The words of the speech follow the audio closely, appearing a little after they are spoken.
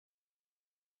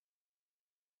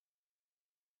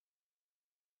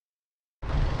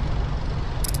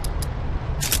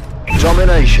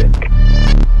Domination.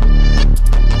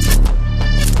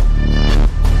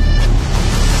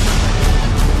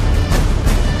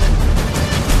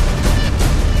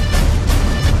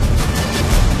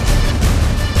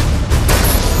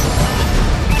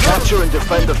 Capture and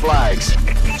defend the flags.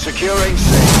 Securing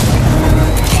C.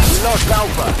 We lost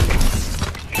Alpha.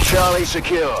 Charlie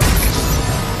secure.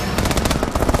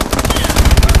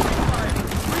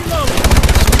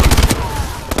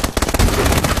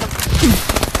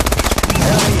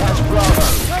 Enemy has Bravo.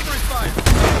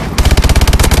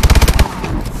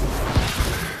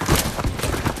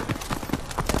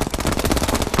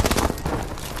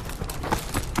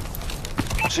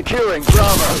 Securing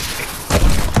Bravo.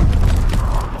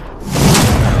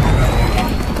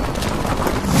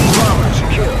 Bravo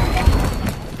secure.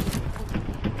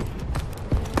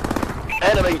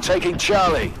 Enemy taking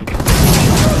Charlie.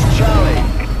 Lost Charlie.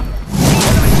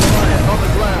 Enemy flying on the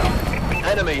ground.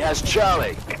 Enemy has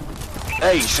Charlie.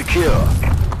 A secure.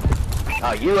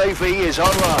 Our UAV is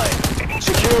online.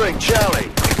 Securing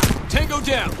Charlie. Tango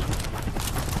down.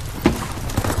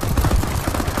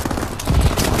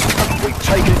 We've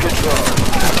taken control.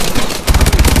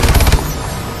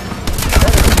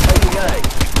 Enemy taking A.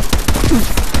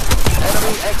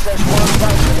 Enemy XS1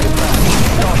 Falcon inbound.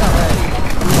 Not A.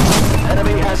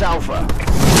 Enemy has Alpha.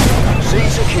 C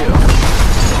secure.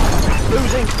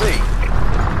 Losing B.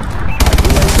 Our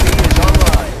UAV is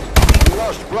online. We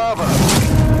lost Bravo.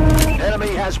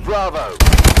 Enemy has Bravo.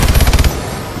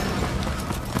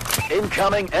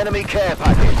 Incoming enemy care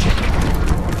package.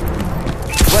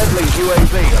 Friendly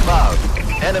UAV above.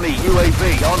 Enemy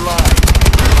UAV online.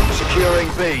 Securing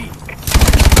B.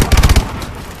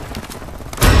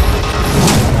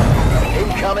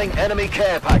 Incoming enemy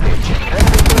care package.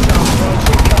 Enemy missile strikes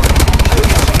incoming.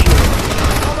 Secure.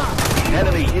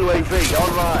 Enemy UAV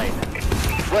online.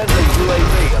 Friendly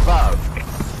UAV above.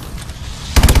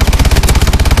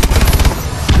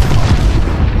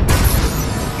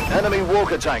 Enemy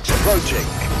walker tanks approaching.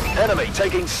 Enemy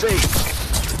taking C.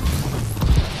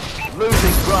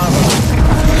 Losing Bravo.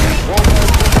 Warbird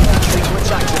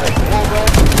sequence activate.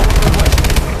 Warbird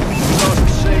requested. We lost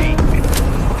C.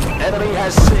 Enemy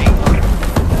has C.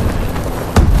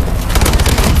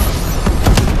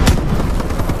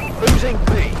 Losing B.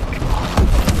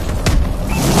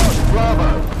 Lost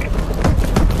Bravo.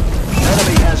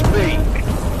 Enemy has B.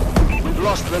 We've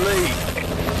lost the lead.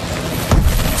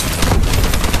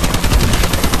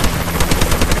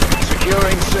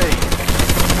 Securing C.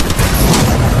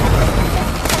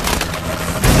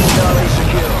 Charlie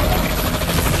secure.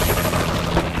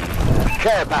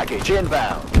 Care package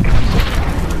inbound.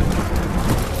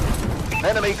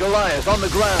 Enemy Goliath on the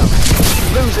ground.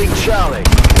 Losing Charlie.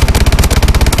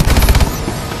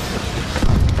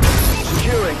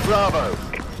 Securing Bravo.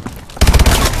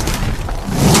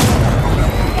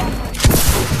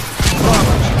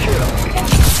 Bravo secure.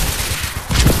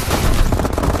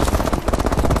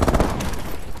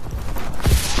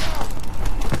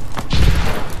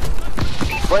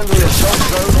 Friendly assault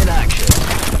drone in action.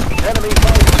 Enemy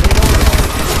fighters in order.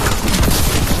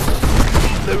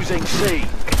 Losing C.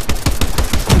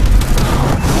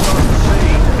 Lost C.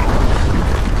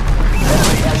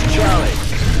 Enemy has Charlie.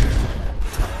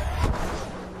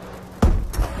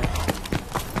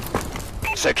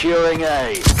 Securing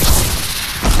A.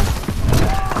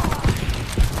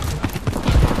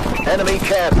 Enemy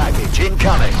care package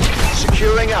incoming.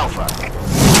 Securing Alpha.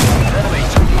 Enemy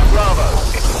taking Bravo.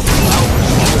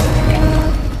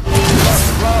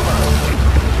 Bravo.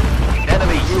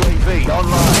 Enemy UAV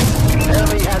online.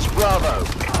 Enemy has Bravo.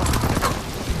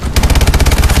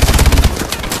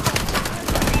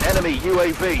 Enemy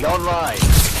UAV online.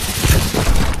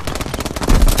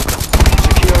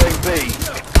 Securing B.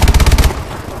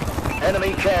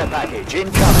 Enemy care package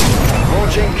incoming.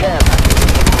 Launching care package.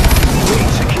 B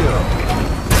secure.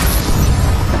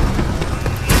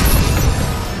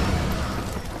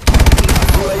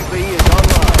 UAV is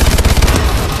online.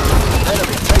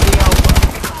 Enemy taking Alpha.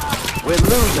 We're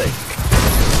losing.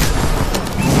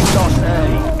 We lost A.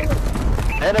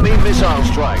 Enemy missile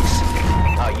strikes.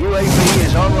 Our UAV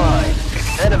is online.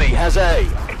 Enemy has A.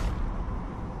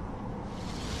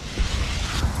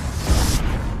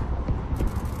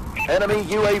 Enemy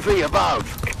UAV above.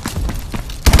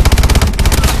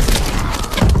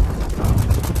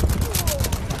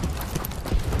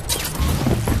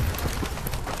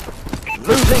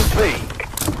 Losing B.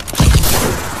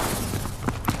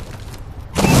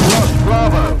 Lost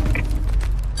Bravo.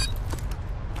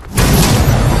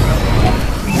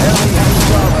 Enemy has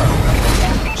Bravo.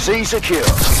 C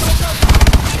secure.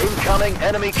 Incoming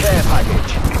enemy care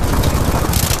package.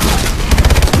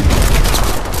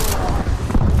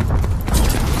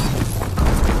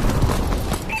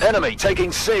 Enemy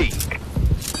taking C.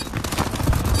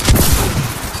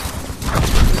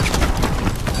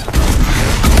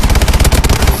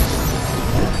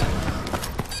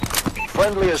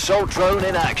 Friendly assault drone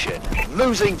in action.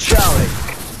 Losing Charlie.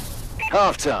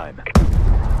 Halftime.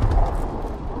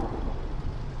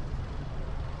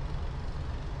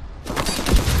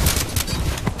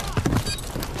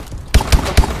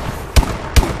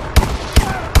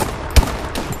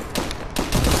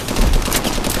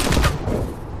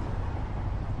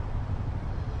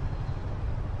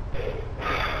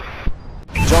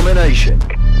 Domination.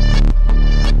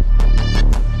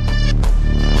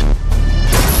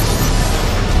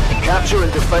 Capture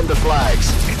and defend the flags.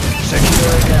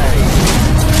 Securing A.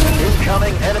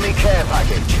 Incoming enemy care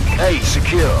package. A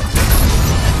secure.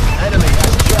 Enemy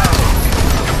has Charlie.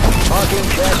 Marking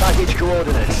care package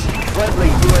coordinates. Friendly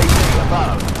UAV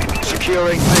above.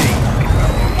 Securing B.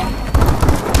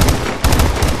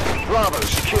 Bravo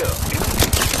secure.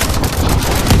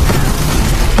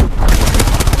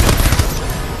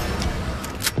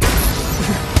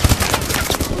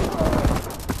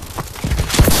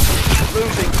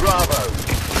 Losing Bravo.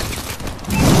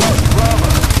 Lost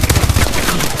Bravo.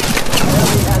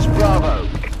 Enemy has Bravo.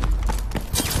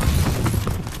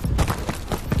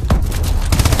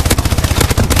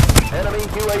 Enemy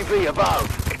UAV above.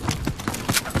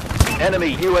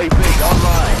 Enemy UAV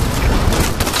online.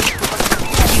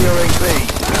 Securing B.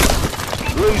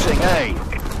 Losing A.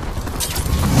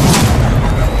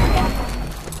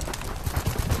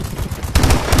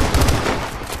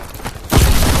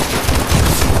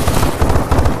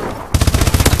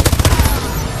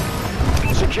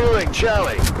 Securing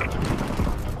Charlie.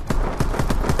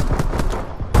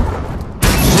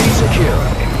 C secure.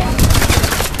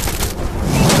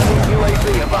 Enemy UAV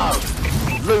above.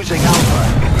 Losing Alpha.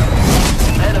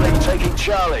 Enemy taking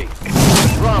Charlie.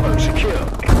 Bravo secure.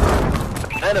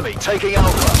 Enemy taking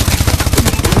Alpha.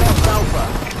 We lost Alpha.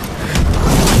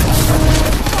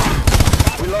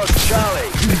 We lost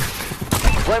Charlie.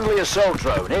 Friendly assault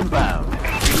drone inbound.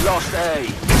 We lost A.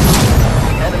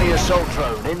 Enemy assault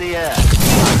drone in the air.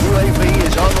 UAV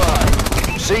is online.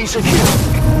 C secure.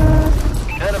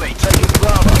 Enemy taking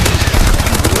Bravo.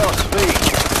 We lost B.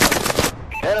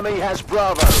 Enemy has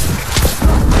Bravo.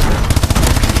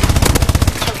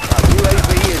 Our UAV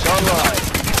is online.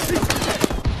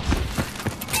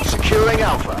 Securing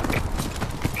Alpha.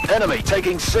 Enemy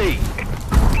taking C.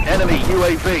 Enemy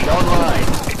UAV online.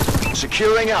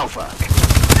 Securing Alpha.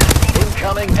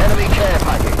 Incoming enemy care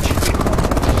package.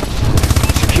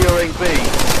 Securing B.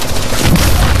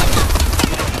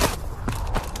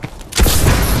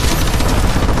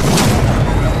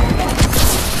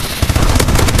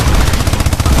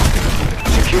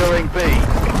 Securing B.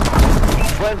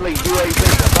 Friendly UAV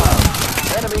above.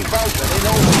 Enemy Vulcan in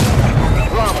orbit.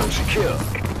 Bravo secure.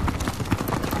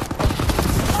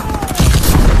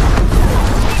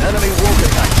 Enemy Walker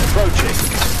tanks approaching.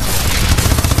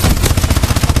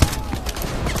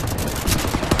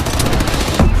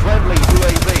 Friendly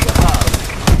UAV above.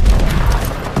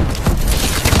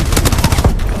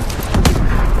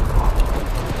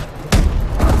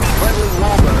 Friendly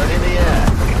Warbird in the air.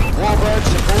 Warbird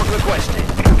support requested.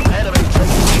 Enemy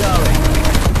taking Charlie.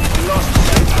 We lost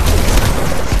safety.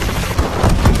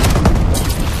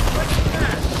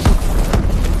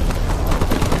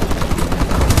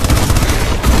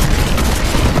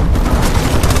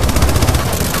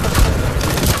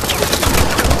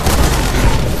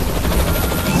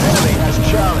 Enemy has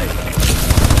Charlie.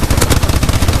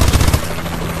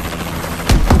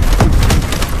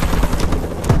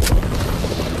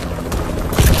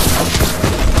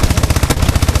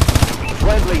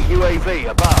 Friendly UAV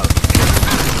above.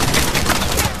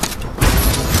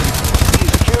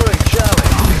 Securing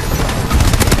Charlie.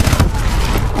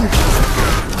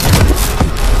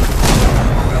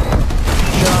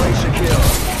 Charlie secure.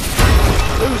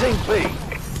 Losing B.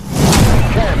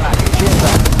 Care package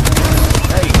inbound.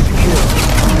 A secure.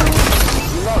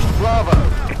 We lost Bravo.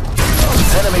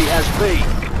 Enemy has B.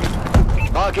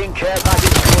 Marking care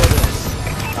package coordinates.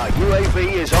 Our UAV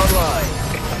is online.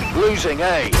 Losing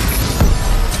A.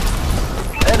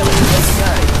 Enemy taking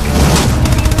A.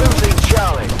 Losing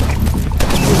Charlie.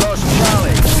 We lost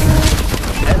Charlie.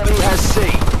 Enemy has C.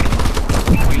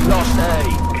 We lost A.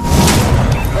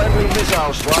 Friendly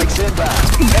missile strikes inbound.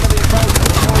 Enemy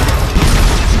Vulcan in orbit.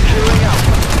 Securing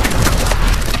Alpha.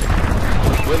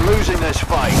 We're losing this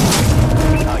fight.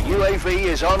 Our UAV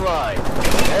is online.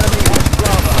 Enemy has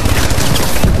Bravo.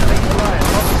 Enemy flying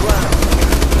on the ground.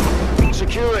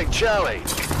 Securing Charlie.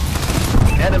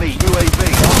 Enemy UAV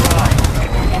online.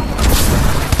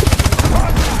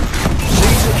 C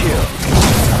secure.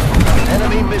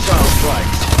 Enemy missile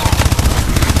strikes.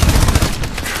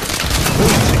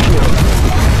 secure.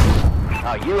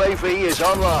 Our UAV is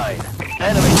online.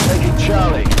 Enemy taking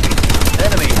Charlie.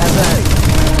 Enemy has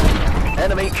A.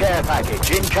 Enemy care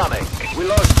package incoming. We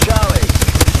lost Charlie.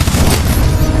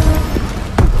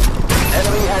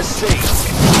 Enemy has C.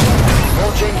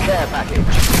 Launching care package.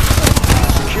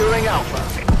 Securing Alpha.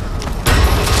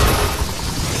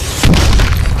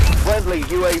 Friendly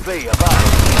UAV above.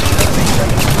 Enemy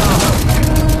taking Bravo.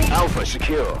 Alpha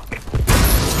secure.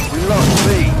 We lost B.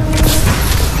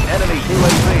 Enemy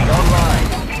UAV online.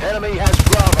 Enemy has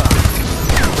Bravo.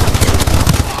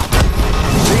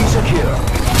 C secure.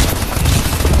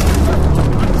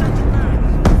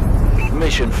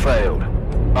 Mission failed.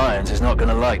 Irons is not going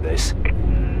to like this.